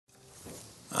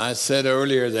I said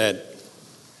earlier that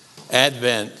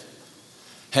Advent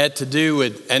had to do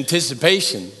with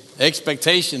anticipation,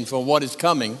 expectation for what is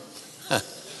coming.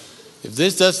 If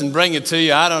this doesn't bring it to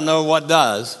you, I don't know what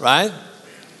does, right?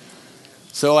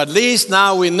 So at least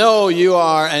now we know you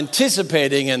are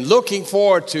anticipating and looking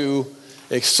forward to,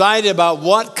 excited about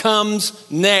what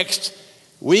comes next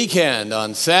weekend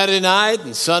on Saturday night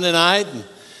and Sunday night and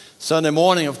Sunday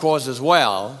morning, of course, as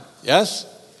well. Yes?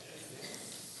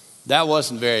 That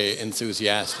wasn't very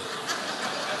enthusiastic.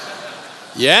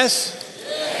 Yes?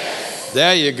 Yes?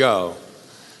 There you go.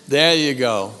 There you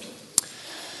go.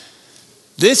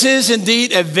 This is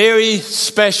indeed a very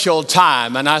special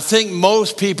time, and I think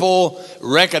most people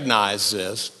recognize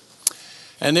this.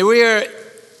 And we are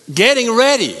getting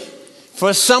ready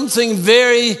for something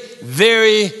very,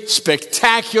 very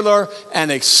spectacular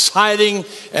and exciting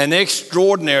and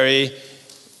extraordinary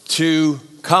to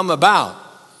come about.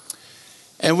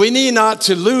 And we need not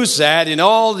to lose that in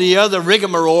all the other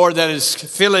rigmarole that is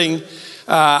filling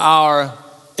our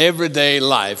everyday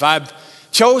life. I've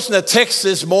chosen a text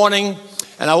this morning,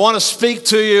 and I want to speak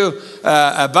to you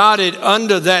about it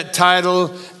under that title,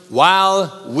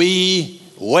 While We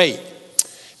Wait.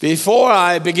 Before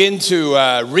I begin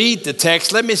to read the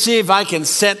text, let me see if I can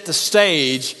set the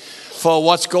stage for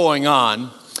what's going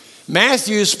on.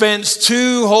 Matthew spends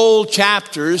 2 whole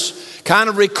chapters kind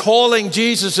of recalling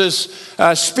Jesus'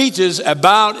 speeches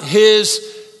about his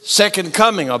second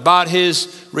coming, about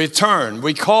his return.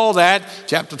 We call that,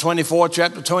 chapter 24,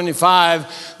 chapter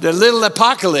 25, the little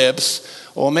apocalypse,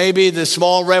 or maybe the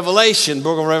small revelation,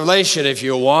 book of Revelation if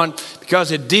you want,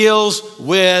 because it deals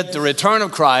with the return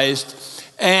of Christ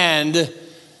and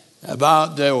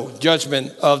about the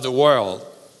judgment of the world.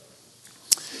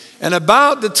 And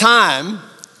about the time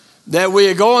that we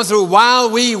are going through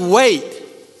while we wait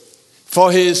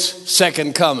for his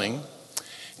second coming,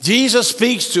 Jesus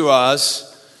speaks to us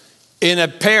in a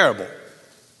parable.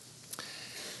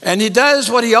 And he does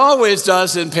what he always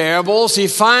does in parables. He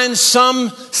finds some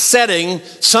setting,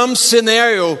 some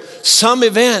scenario, some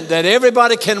event that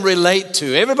everybody can relate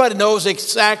to. Everybody knows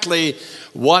exactly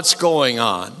what's going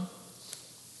on.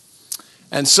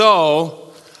 And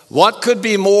so, what could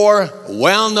be more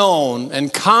well-known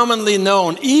and commonly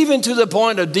known, even to the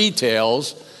point of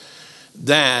details,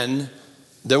 than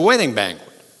the wedding banquet?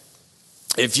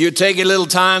 If you take a little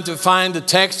time to find the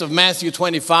text of Matthew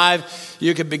 25,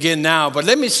 you can begin now. But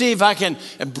let me see if I can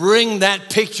bring that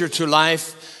picture to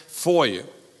life for you.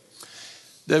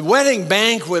 The wedding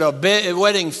banquet, or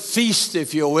wedding feast,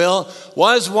 if you will,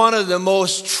 was one of the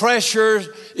most treasured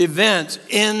events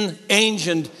in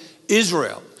ancient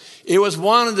Israel. It was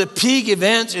one of the peak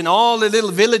events in all the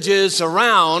little villages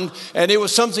around, and it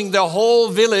was something the whole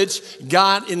village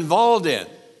got involved in.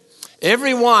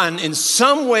 Everyone, in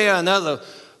some way or another,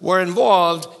 were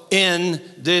involved in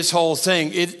this whole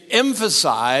thing. It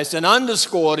emphasized and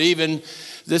underscored even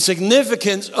the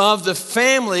significance of the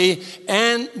family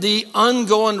and the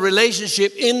ongoing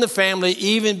relationship in the family,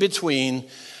 even between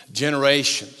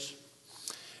generations.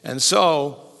 And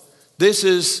so, this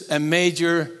is a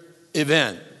major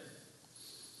event.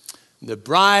 The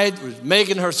bride was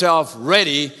making herself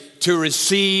ready to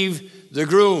receive the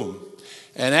groom.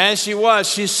 And as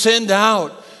she sent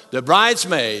out the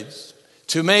bridesmaids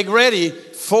to make ready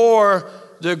for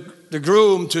the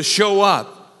groom to show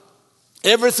up.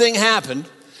 Everything happened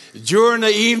during the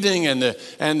evening, and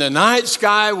the night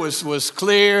sky was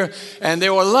clear, and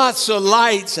there were lots of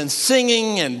lights and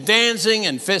singing and dancing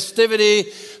and festivity.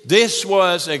 This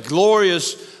was a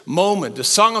glorious moment. The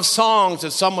Song of Songs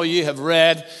that some of you have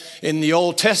read in the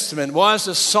Old Testament was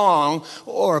a song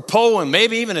or a poem,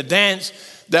 maybe even a dance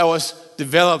that was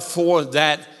developed for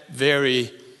that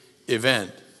very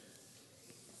event.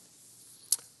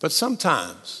 But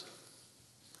sometimes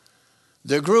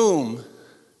the groom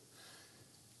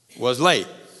was late.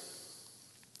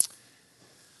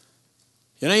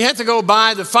 You know, you had to go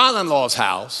by the father-in-law's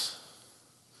house.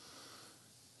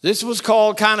 This was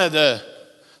called kind of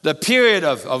the period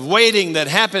of waiting that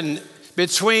happened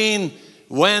between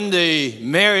when the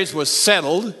marriage was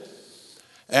settled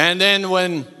and then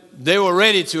when they were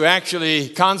ready to actually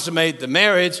consummate the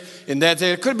marriage. In that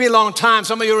it could be a long time.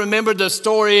 Some of you remember the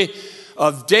story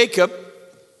of Jacob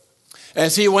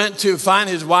as he went to find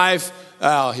his wives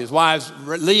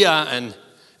Leah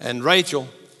and Rachel.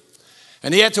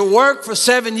 And he had to work for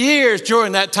 7 years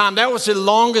during that time. That was the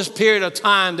longest period of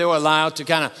time they were allowed to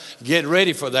kind of get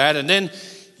ready for that. And then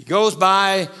he goes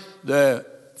by the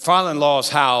father-in-law's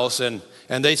house and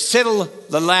they settle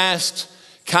the last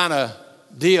kind of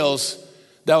deals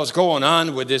that was going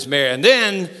on with this marriage. And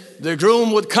then the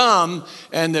groom would come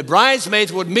and the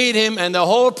bridesmaids would meet him and the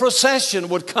whole procession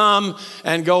would come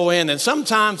and go in. And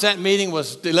sometimes that meeting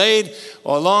was delayed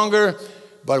or longer.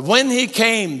 But when he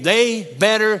came, they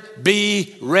better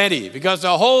be ready, because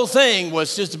the whole thing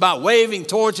was just about waving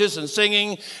torches and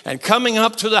singing and coming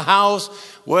up to the house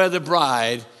where the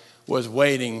bride was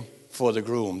waiting for the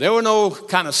groom. There were no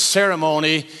kind of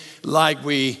ceremony like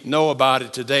we know about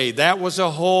it today. That was a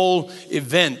whole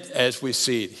event as we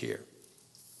see it here.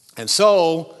 And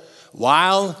so,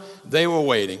 while they were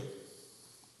waiting,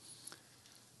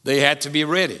 they had to be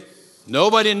ready.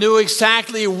 Nobody knew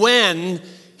exactly when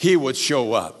he would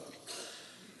show up.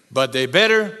 But they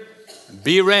better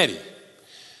be ready.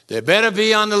 They better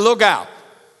be on the lookout.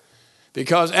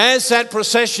 Because as that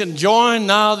procession joined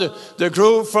now the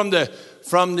group from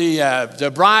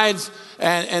the brides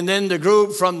and then the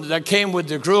group that came with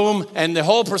the groom, and the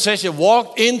whole procession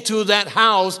walked into that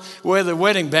house where the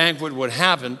wedding banquet would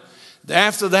happen.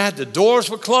 After that, the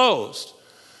doors were closed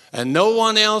and no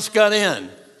one else got in.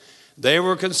 They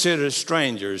were considered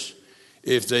strangers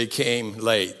if they came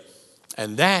late.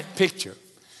 And that picture,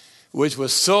 which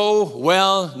was so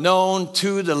well known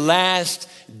to the last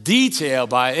detail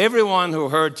by everyone who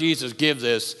heard Jesus give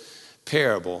this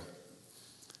parable,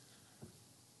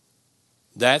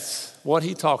 that's what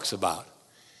he talks about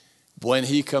when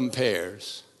he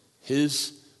compares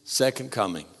his second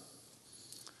coming.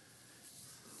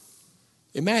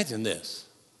 Imagine this.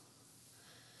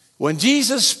 When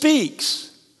Jesus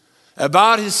speaks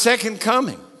about his second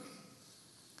coming,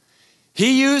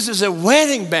 he uses a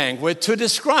wedding banquet to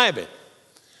describe it.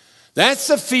 That's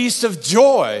a feast of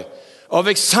joy, of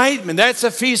excitement. That's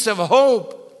a feast of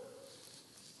hope.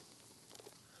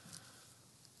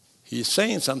 He's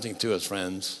saying something to us,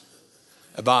 friends,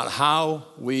 about how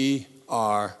we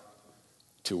are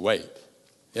to wait.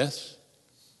 Yes?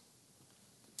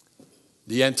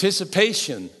 The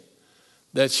anticipation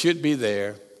that should be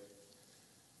there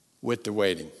with the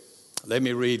waiting. Let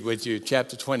me read with you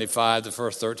chapter 25, the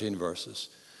first 13 verses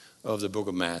of the book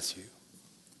of Matthew.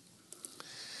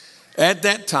 At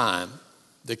that time,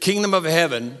 the kingdom of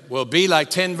heaven will be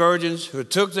like 10 virgins who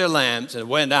took their lamps and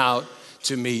went out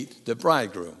to meet the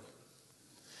bridegroom.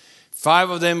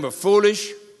 5 of them were foolish,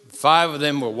 5 of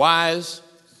them were wise.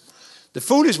 The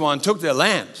foolish one took their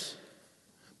lamps,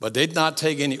 but did not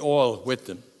take any oil with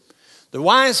them. The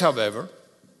wise, however,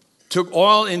 took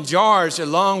oil in jars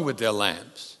along with their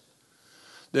lamps.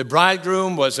 The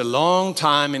bridegroom was a long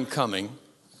time in coming,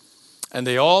 and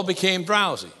they all became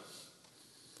drowsy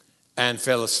and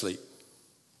fell asleep.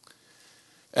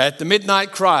 At the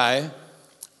midnight cry,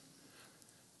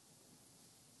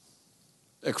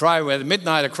 a cry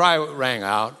rang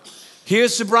out,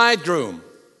 "Here's the bridegroom,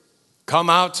 come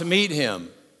out to meet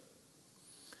him."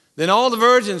 Then all the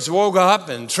virgins woke up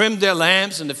and trimmed their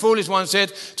lamps, and the foolish one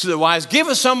said to the wise, "Give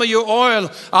us some of your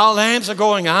oil, our lamps are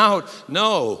going out."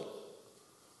 "No,"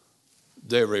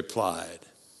 they replied,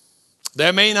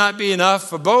 "there may not be enough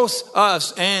for both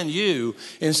us and you.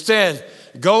 Instead,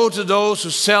 go to those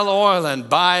who sell oil and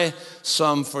buy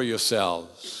some for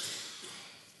yourselves."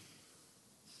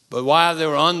 But while they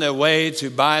were on their way to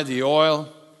buy the oil,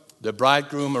 the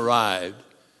bridegroom arrived,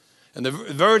 and the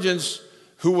virgins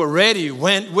who were ready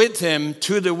went with him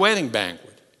to the wedding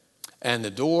banquet, and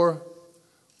the door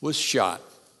was shut.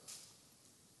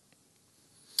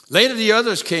 Later the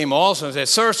others came also and said,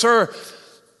 Sir,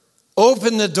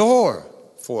 open the door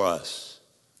for us."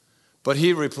 But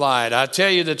he replied, "I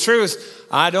tell you the truth,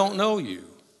 I don't know you.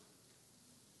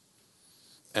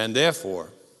 And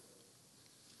therefore,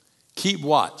 keep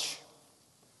watch,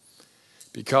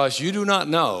 because you do not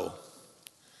know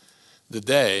the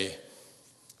day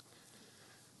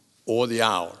or the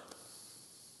hour."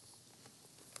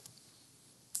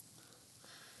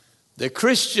 The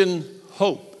Christian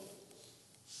hope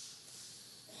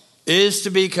is to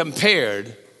be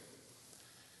compared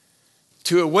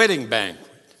to a wedding banquet.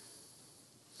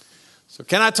 So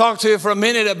can I talk to you for a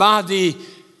minute about the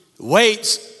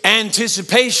wait's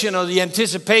anticipation, or the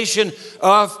anticipation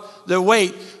of the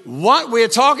wait? What we're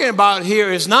talking about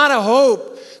here is not a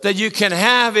hope that you can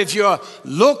have if you're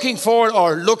looking forward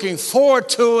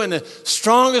to in the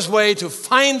strongest way to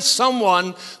find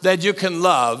someone that you can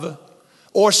love,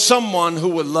 or someone who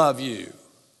will love you.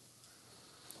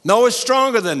 No, it's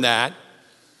stronger than that.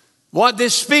 What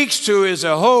this speaks to is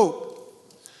a hope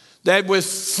that with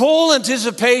full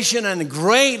anticipation and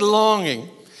great longing,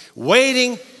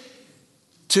 waiting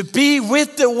to be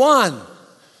with the one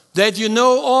that you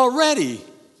know already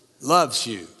loves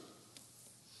you.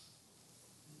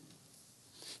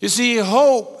 You see,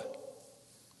 hope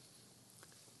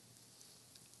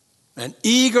and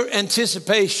eager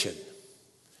anticipation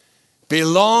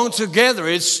belong together.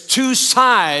 It's two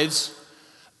sides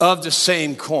of the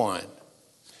same coin.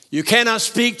 You cannot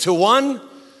speak to one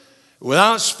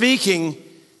without speaking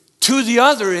to the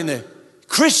other, in a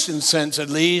Christian sense at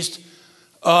least,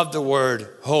 of the word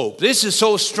hope. This is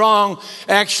so strong,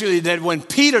 actually, that when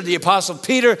Peter, the Apostle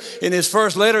Peter, in his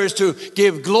first letter is to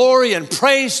give glory and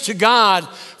praise to God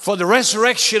for the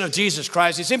resurrection of Jesus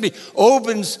Christ, he simply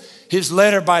opens his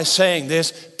letter by saying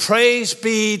this: praise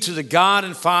be to the God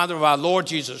and Father of our Lord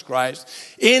Jesus Christ.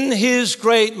 In his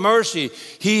great mercy,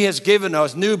 he has given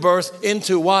us new birth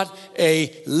into what?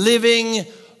 A living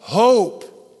hope.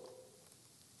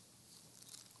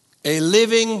 A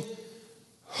living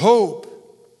hope.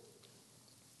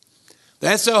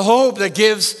 That's a hope that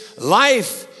gives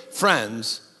life,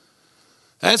 friends.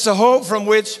 That's a hope from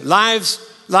which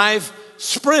life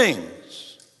springs.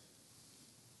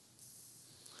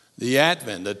 The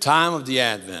Advent, the time of the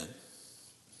Advent,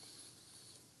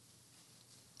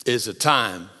 is a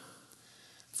time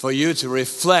for you to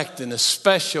reflect in a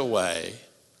special way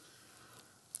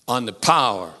on the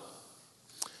power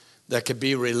that can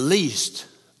be released,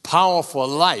 powerful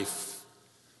life,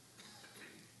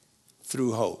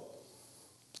 through hope.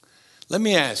 Let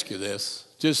me ask you this,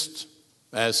 just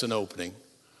as an opening.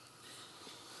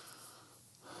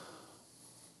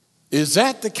 Is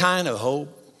that the kind of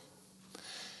hope?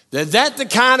 Is that the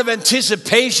kind of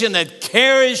anticipation that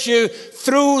carries you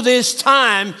through this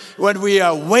time when we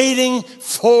are waiting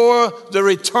for the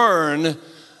return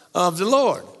of the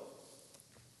Lord?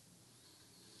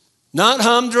 Not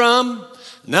humdrum,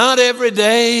 not every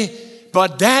day,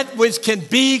 but that which can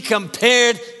be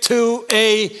compared to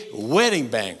a wedding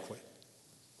banquet.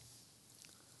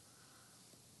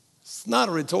 It's not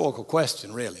a rhetorical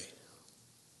question, really.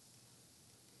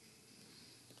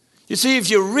 You see, if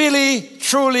you really,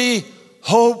 truly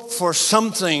hope for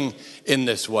something in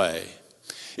this way,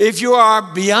 if you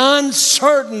are beyond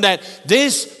certain that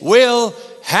this will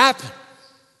happen,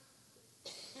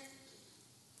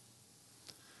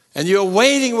 and you're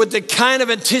waiting with the kind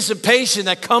of anticipation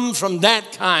that comes from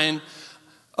that kind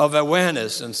of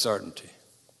awareness and certainty,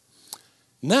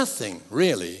 nothing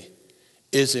really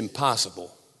is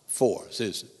impossible for us,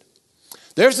 is it?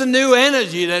 There's a new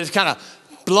energy that is kind of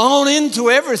blown into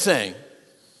everything,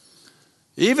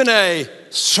 even a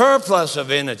surplus of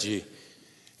energy.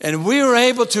 And we were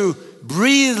able to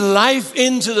breathe life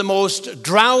into the most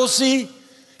drowsy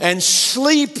and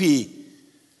sleepy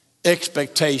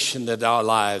expectation that our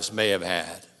lives may have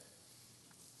had.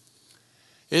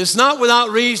 It's not without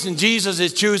reason Jesus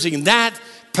is choosing that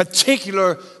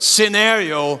particular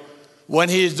scenario when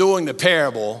he is doing the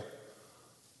parable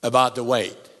about the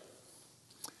wait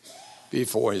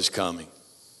before his coming.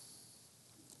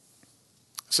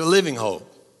 It's a living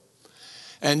hope.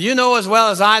 And you know as well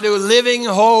as I do, living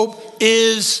hope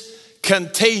is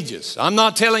contagious. I'm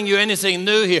not telling you anything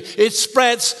new here. It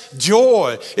spreads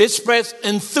joy. It spreads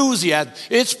enthusiasm.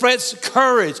 It spreads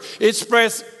courage. It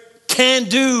spreads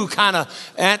can-do kind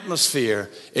of atmosphere.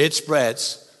 It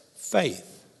spreads faith.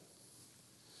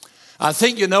 I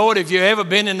think you know it if you've ever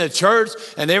been in the church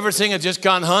and everything has just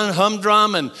gone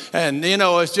humdrum and you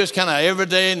know, it's just kind of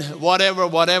everyday and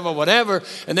whatever.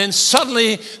 And then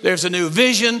suddenly there's a new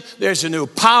vision, there's a new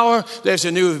power, there's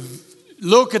a new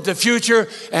look at the future,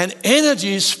 and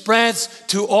energy spreads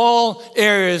to all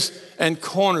areas and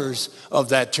corners of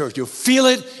that church. You feel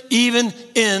it even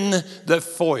in the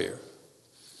foyer.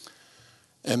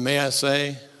 And may I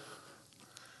say,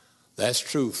 that's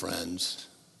true, friends.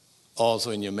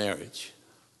 Also in your marriage.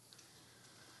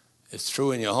 It's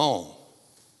true in your home.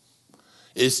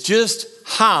 It's just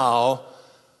how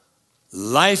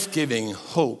life-giving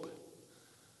hope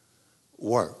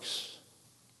works.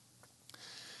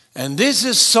 And this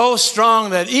is so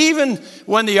strong that even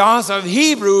when the author of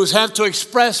Hebrews has to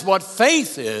express what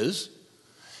faith is,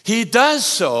 he does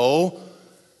so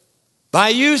by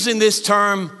using this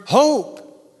term hope.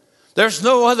 There's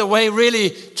no other way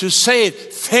really to say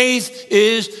it. Faith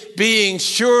is being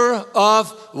sure of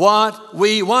what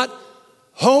we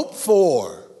hope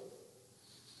for.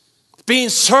 Being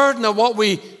certain of what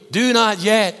we do not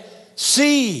yet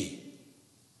see.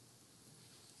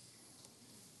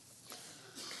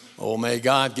 Oh, may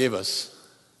God give us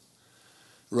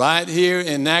right here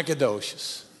in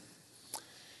Nacogdoches,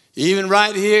 even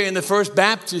right here in the First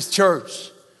Baptist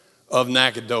Church of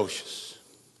Nacogdoches,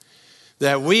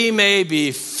 that we may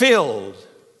be filled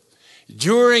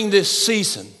during this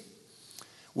season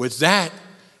with that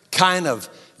kind of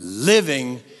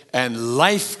living and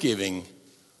life-giving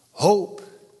hope.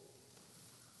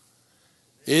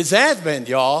 It's Advent,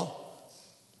 y'all.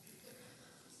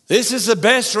 This is the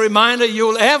best reminder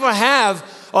you'll ever have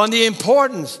on the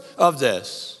importance of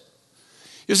this.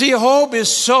 You see, hope is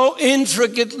so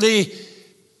intricately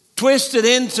twisted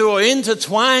into or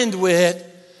intertwined with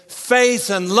faith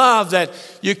and love that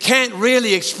you can't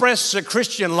really express the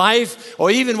Christian life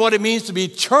or even what it means to be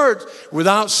church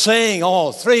without saying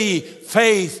all three: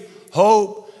 faith,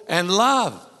 hope, and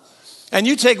love. And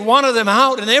you take one of them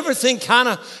out and everything kind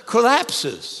of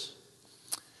collapses.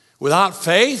 Without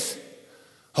faith,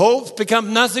 hope becomes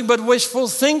nothing but wishful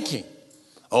thinking.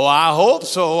 Oh, I hope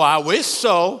so, I wish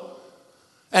so.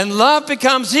 And love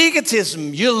becomes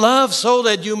egotism. You love so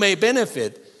that you may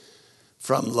benefit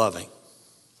from loving.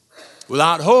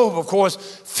 Without hope, of course,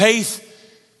 faith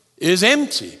is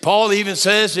empty. Paul even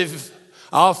says if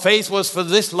our faith was for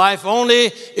this life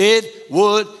only, it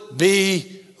would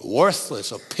be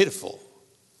worthless or pitiful.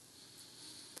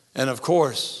 And of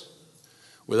course,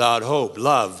 without hope,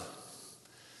 love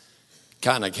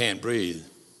kind of can't breathe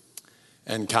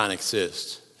and can't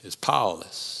exist. It's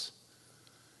powerless.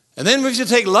 And then if you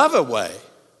take love away,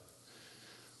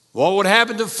 what would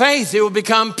happen to faith? It will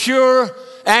become pure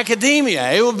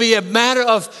academia. It will be a matter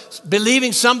of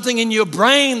believing something in your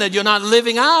brain that you're not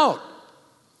living out.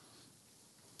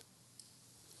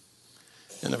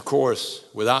 And of course,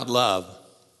 without love,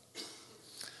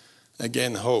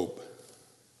 again, hope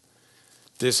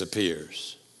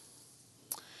disappears.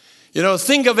 You know,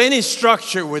 think of any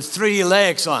structure with three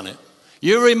legs on it.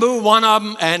 You remove one of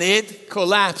them and it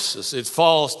collapses. It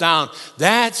falls down.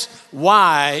 That's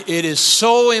why it is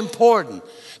so important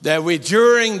that we,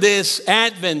 during this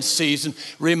Advent season,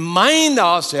 remind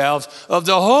ourselves of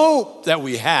the hope that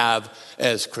we have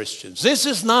as Christians. This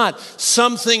is not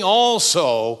something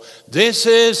also. This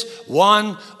is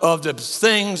one of the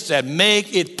things that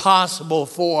make it possible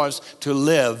for us to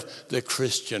live the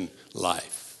Christian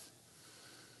life.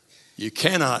 You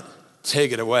cannot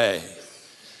take it away,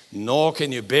 nor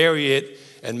can you bury it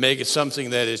and make it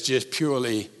something that is just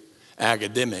purely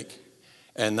academic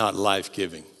and not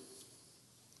life-giving.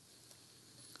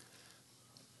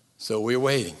 So we're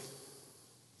waiting.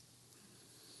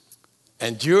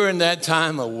 And during that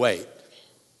time of wait,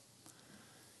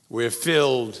 we're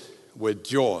filled with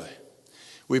joy.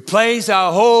 We place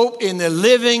our hope in the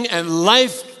living and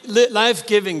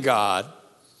life-giving God,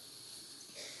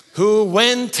 who,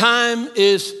 when time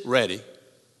is ready,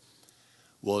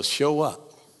 will show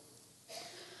up.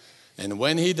 And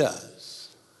when he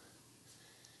does,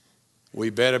 we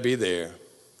better be there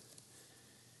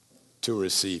to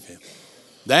receive him.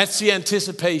 That's the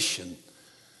anticipation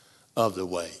of the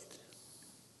wait.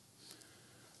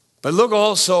 But look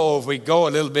also, if we go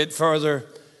a little bit further,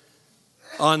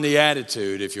 on the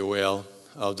attitude, if you will,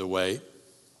 of the wait.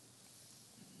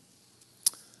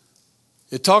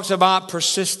 It talks about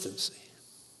persistency.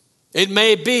 It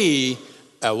may be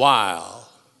a while.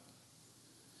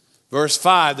 Verse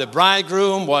 5, the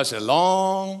bridegroom was a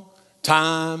long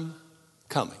time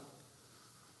coming.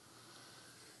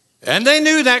 And they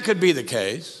knew that could be the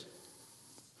case.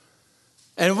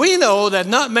 And we know that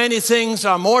not many things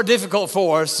are more difficult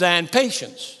for us than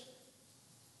patience.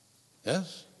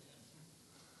 Yes?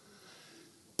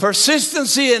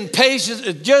 Persistency and patience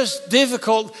are just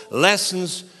difficult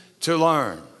lessons to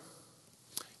learn.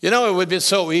 You know, it would be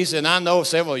so easy, and I know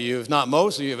several of you, if not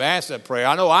most of you, have asked that prayer.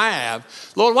 I know I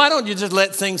have. Lord, why don't you just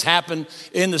let things happen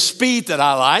in the speed that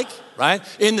I like, right?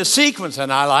 In the sequence that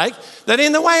I like, that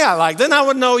in the way I like. Then I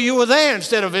would know you were there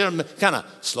instead of kind of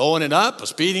slowing it up or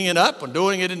speeding it up or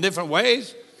doing it in different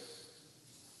ways.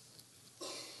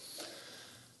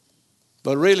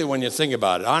 But really, when you think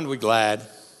about it, aren't we glad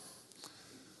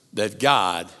that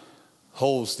God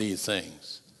holds these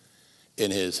things in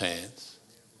his hands?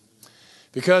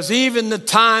 Because even the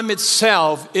time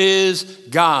itself is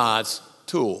God's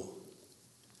tool.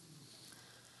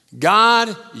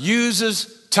 God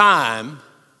uses time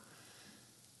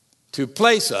to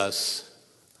place us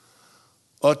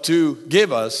or to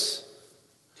give us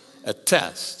a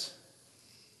test.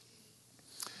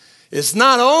 It's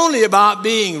not only about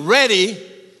being ready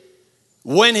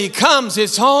when he comes,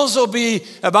 it's also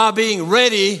about being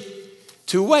ready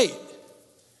to wait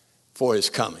for his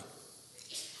coming.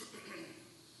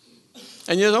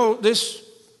 And you know, this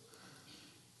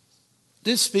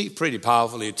speaks pretty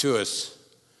powerfully to us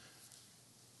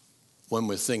when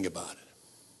we think about it.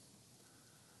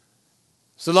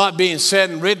 There's a lot being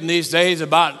said and written these days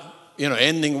about,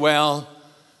 ending well.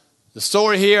 The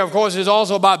story here, of course, is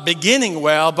also about beginning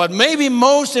well, but maybe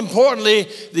most importantly,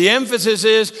 the emphasis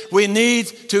is we need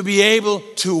to be able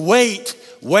to wait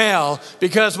well,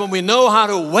 because when we know how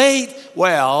to wait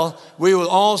well, we will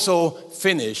also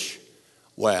finish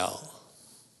well.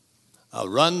 I'll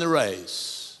run the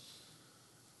race.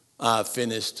 I've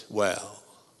finished well.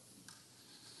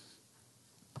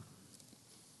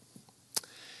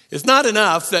 It's not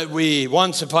enough that we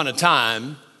once upon a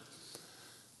time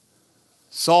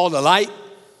saw the light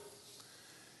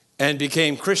and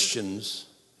became Christians,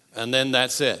 and then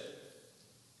that's it.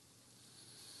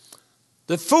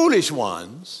 The foolish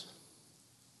ones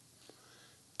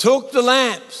took the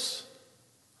lamps.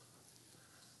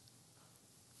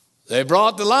 They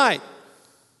brought the light,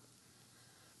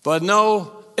 but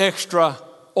no extra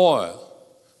oil.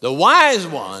 The wise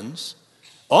ones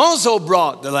also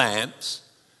brought the lamps,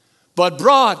 but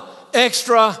brought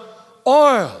extra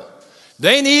oil.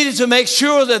 They needed to make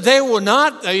sure that they will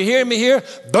not, are you hearing me here,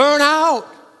 burn out.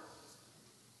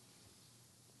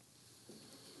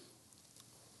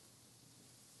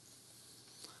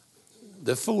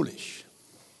 The foolish,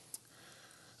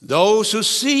 those who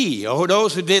see or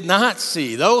those who did not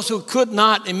see, those who could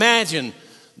not imagine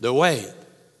the way,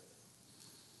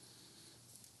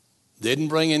 didn't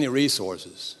bring any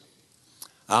resources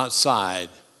outside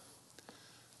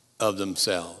of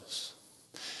themselves.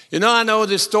 You know, I know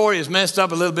this story is messed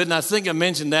up a little bit, and I think I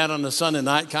mentioned that on the Sunday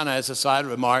night, kind of as a side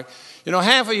remark. You know,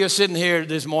 half of you are sitting here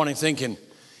this morning thinking,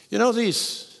 you know,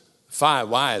 these 5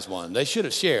 wise ones, they should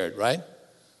have shared, right?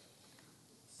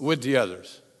 With the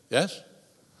others. Yes?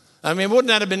 I mean, wouldn't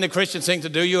that have been the Christian thing to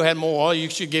do? You had more oil, you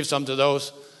should give some to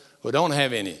those who don't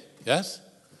have any. Yes?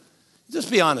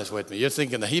 Just be honest with me. You're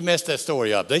thinking that he messed that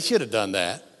story up. They should have done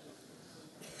that.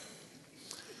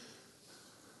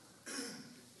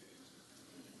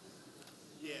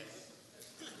 Yes.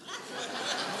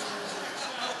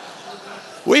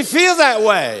 We feel that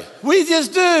way. We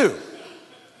just do.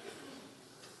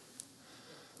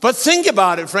 But think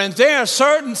about it, friends. There are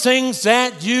certain things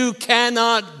that you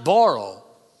cannot borrow.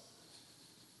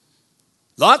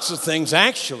 Lots of things,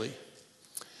 actually.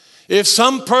 If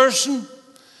some person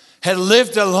had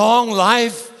lived a long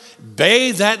life,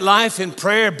 bathed that life in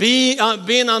prayer, being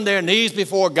on their knees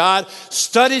before God,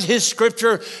 studied His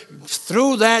Scripture,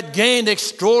 through that gained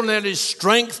extraordinary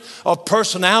strength of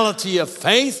personality of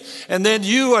faith, and then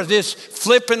you are this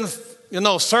flippant,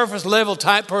 surface level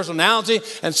type personality,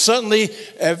 and suddenly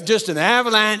just an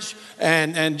avalanche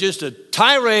and just a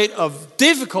tirade of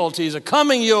difficulties are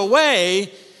coming your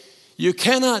way, you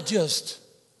cannot just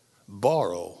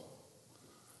borrow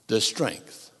the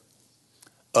strength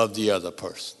of the other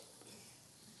person.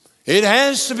 It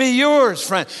has to be yours,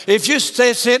 friend. If you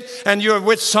sit and you're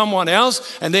with someone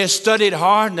else and they've studied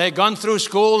hard and they've gone through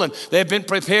school and they've been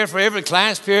prepared for every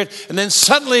class period, and then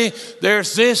suddenly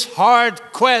there's this hard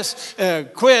quiz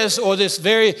or this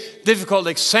very difficult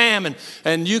exam,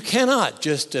 and you cannot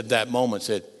just at that moment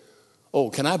say, oh,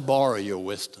 can I borrow your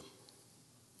wisdom?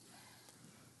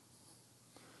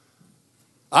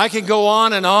 I can go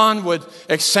on with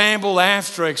example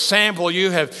after example.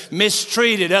 You have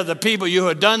mistreated other people. You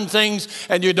have done things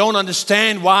and you don't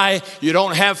understand why you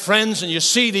don't have friends. And you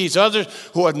see these others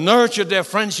who have nurtured their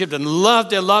friendship and loved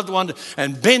their loved ones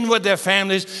and been with their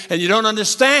families. And you don't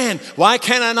understand, why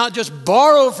can't I not just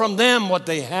borrow from them what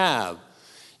they have?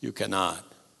 You cannot.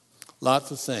 Lots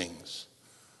of things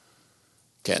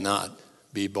cannot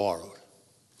be borrowed.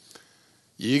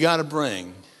 You got to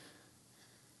bring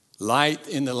light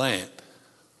in the lamp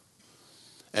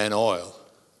and oil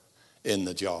in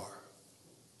the jar.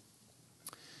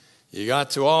 You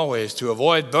got to always, to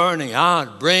avoid burning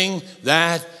out, bring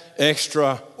that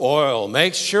extra oil.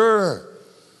 Make sure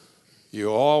you're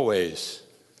always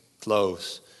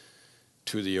close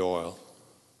to the oil.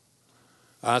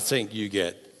 I think you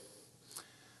get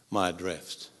my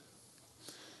drift.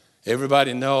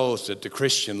 Everybody knows that the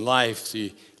Christian life,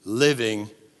 the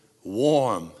living,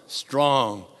 warm,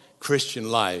 strong Christian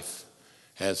life,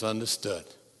 has understood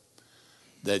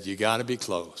that you got to be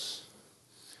close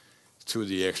to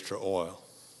the extra oil.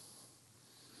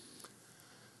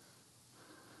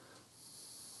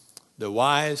 The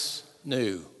wise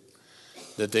knew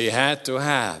that they had to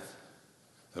have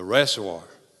a reservoir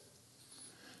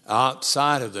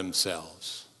outside of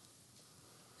themselves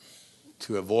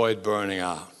to avoid burning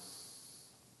out.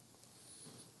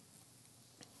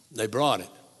 They brought it.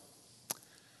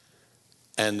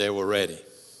 And they were ready.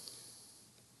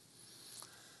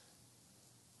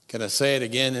 Can I say it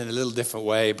again in a little different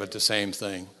way, but the same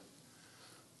thing?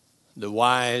 The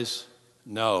wise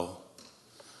know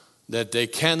that they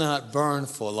cannot burn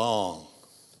for long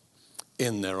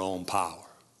in their own power.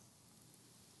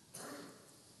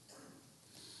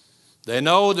 They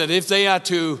know that if they are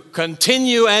to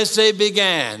continue as they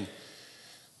began,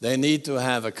 they need to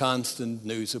have a constant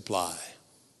new supply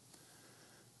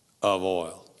of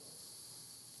oil.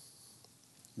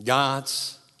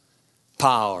 God's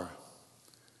power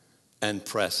and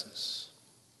presence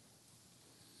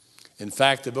In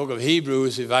fact, the book of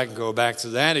Hebrews, if I can go back to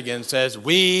that again, says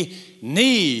we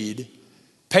need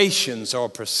patience or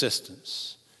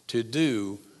persistence to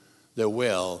do the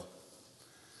will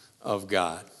of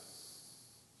God.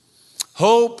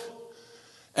 Hope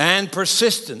and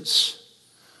persistence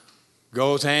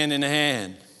goes hand in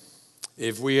hand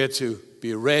if we are to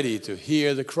be ready to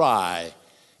hear the cry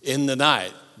in the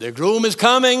night. The groom is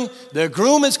coming, the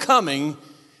groom is coming.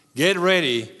 Get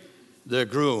ready, the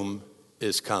groom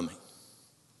is coming.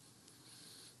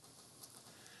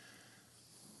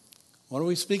 What are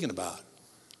we speaking about?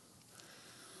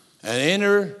 An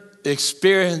inner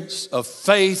experience of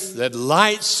faith that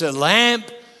lights a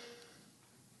lamp,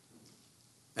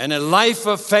 and a life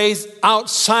of faith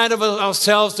outside of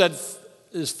ourselves that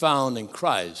is found in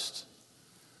Christ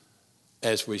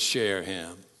as we share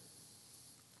him.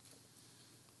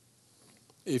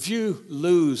 If you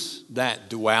lose that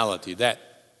duality, that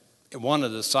one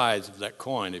of the sides of that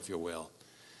coin, if you will,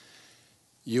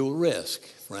 you'll risk,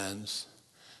 friends,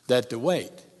 that the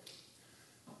wait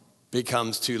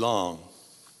becomes too long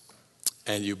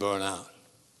and you burn out.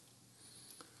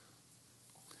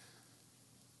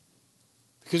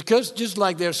 Because just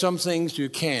like there are some things you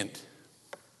can't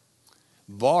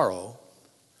borrow,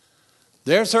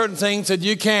 there are certain things that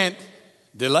you can't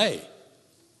delay.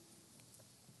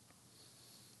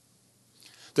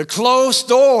 The closed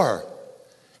door.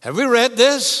 Have we read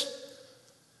this?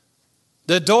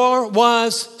 The door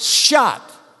was shut.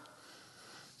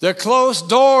 The closed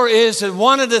door is at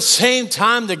one and the same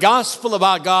time the gospel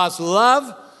about God's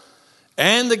love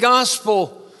and the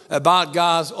gospel about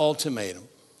God's ultimatum.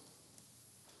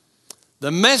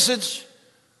 The message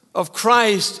of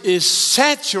Christ is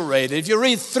saturated, if you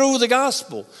read through the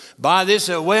gospel, by this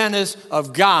awareness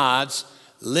of God's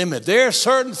limit. There are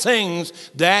certain things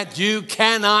that you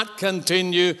cannot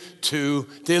continue to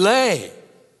delay.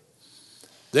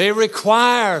 They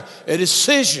require a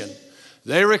decision.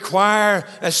 They require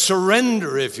a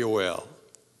surrender, if you will.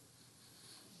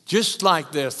 Just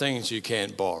like there are things you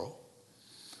can't borrow,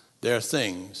 there are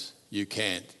things you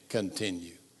can't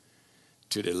continue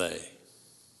to delay.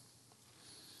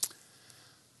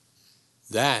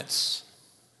 That's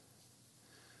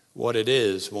what it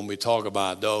is when we talk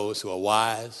about those who are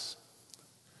wise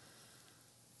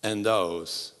and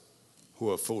those who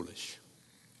are foolish.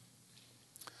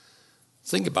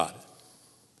 Think about it.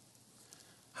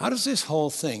 How does this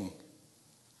whole thing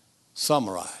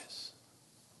summarize?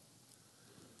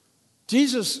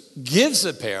 Jesus gives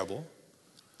a parable.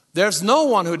 There's no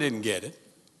one who didn't get it.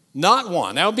 Not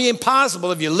one. That would be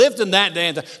impossible if you lived in that day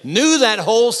and knew that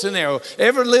whole scenario.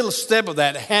 Every little step of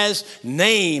that has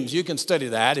names. You can study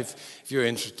that if you're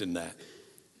interested in that.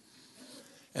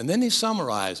 And then he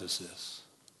summarizes this.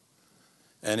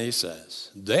 And he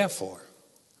says, therefore,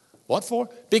 what for?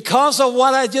 Because of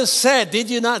what I just said. Did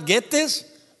you not get this?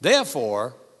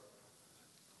 Therefore,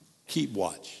 keep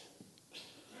watch.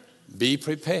 Be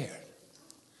prepared.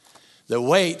 The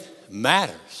wait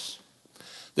matters.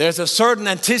 There's a certain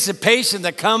anticipation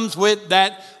that comes with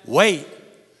that wait.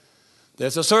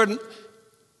 There's a certain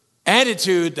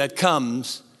attitude that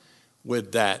comes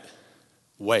with that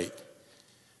wait.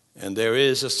 And there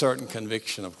is a certain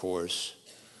conviction, of course,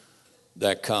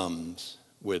 that comes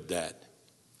with that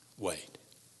wait.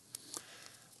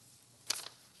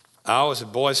 I was a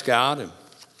Boy Scout and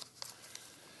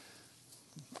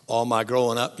all my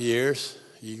growing up years,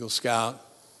 Eagle Scout.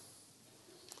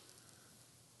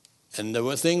 And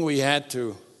the thing we had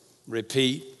to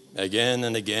repeat again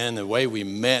and again, the way we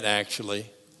met actually,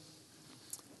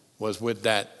 was with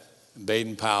that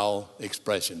Baden-Powell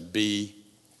expression, be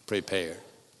prepared.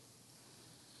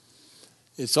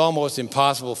 It's almost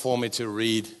impossible for me to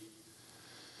read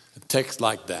a text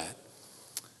like that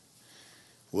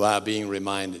without being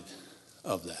reminded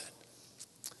of that.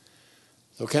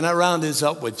 So can I round this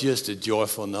up with just a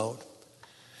joyful note?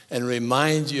 And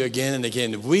remind you again and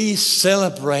again, we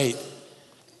celebrate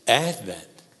Advent,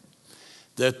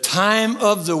 the time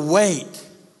of the wait,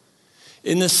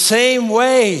 in the same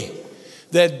way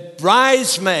that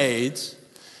bridesmaids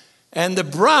and the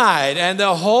bride and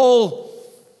the whole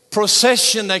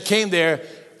procession that came there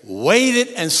waited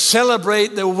and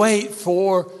celebrate the wait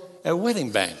for a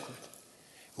wedding banquet.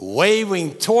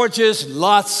 Waving torches,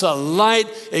 lots of light,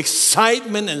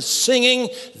 excitement and singing.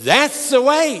 That's the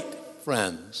wait,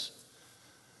 friends.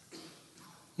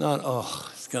 Not,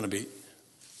 it's going to be.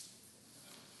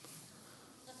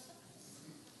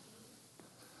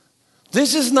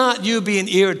 This is not you being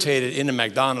irritated in a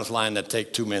McDonald's line that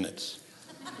takes 2 minutes.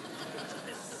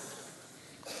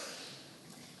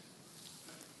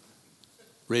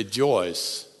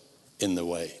 Rejoice in the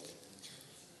wait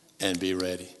and be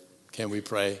ready. Can we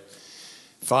pray?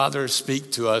 Father,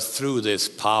 speak to us through this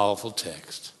powerful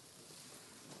text.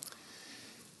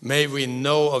 May we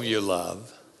know of your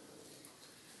love.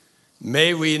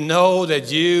 May we know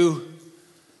that you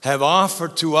have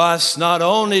offered to us not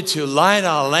only to light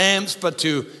our lamps, but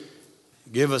to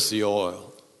give us the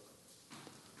oil.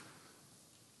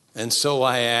 And so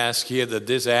I ask here that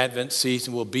this Advent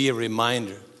season will be a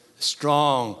reminder, a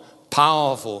strong,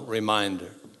 powerful reminder,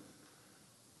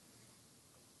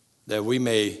 that we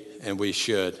may and we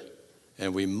should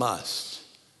and we must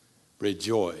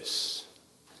rejoice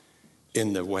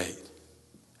in the wait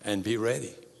and be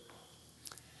ready.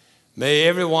 May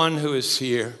everyone who is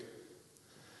here,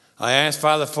 I ask,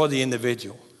 Father, for the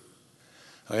individual.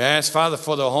 I ask, Father,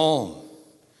 for the home,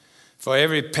 for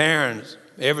every parent,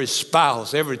 every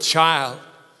spouse, every child.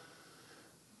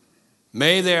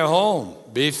 May their home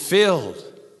be filled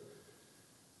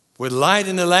with light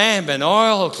in the lamp and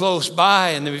oil close by.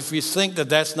 And if we think that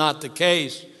that's not the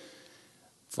case,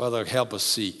 Father, help us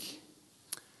seek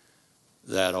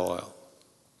that oil.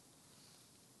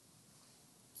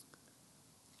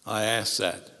 I ask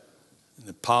that in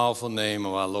the powerful name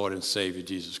of our Lord and Savior,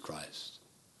 Jesus Christ.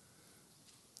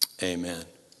 Amen.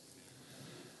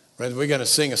 Friends, we're going to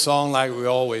sing a song like we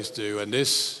always do, and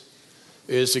this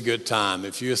is a good time.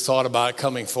 If you thought about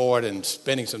coming forward and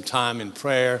spending some time in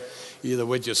prayer, either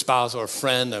with your spouse or a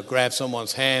friend, or grab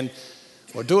someone's hand,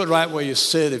 or do it right where you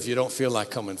sit if you don't feel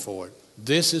like coming forward.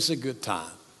 This is a good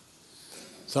time.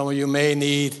 Some of you may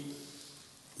need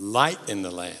light in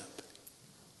the lamp,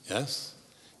 yes,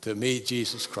 to meet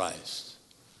Jesus Christ.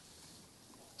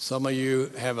 Some of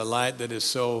you have a light that is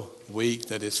so weak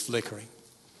that it's flickering.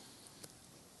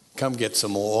 Come get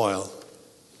some more oil.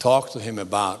 Talk to him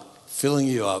about filling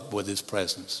you up with his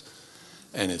presence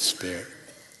and his spirit.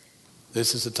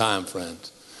 This is the time,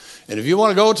 friends. And if you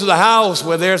want to go to the house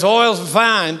where there's oil to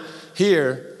find,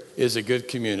 here is a good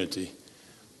community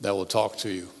that will talk to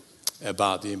you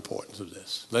about the importance of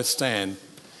this. Let's stand,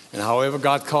 and however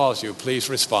God calls you, please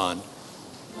respond.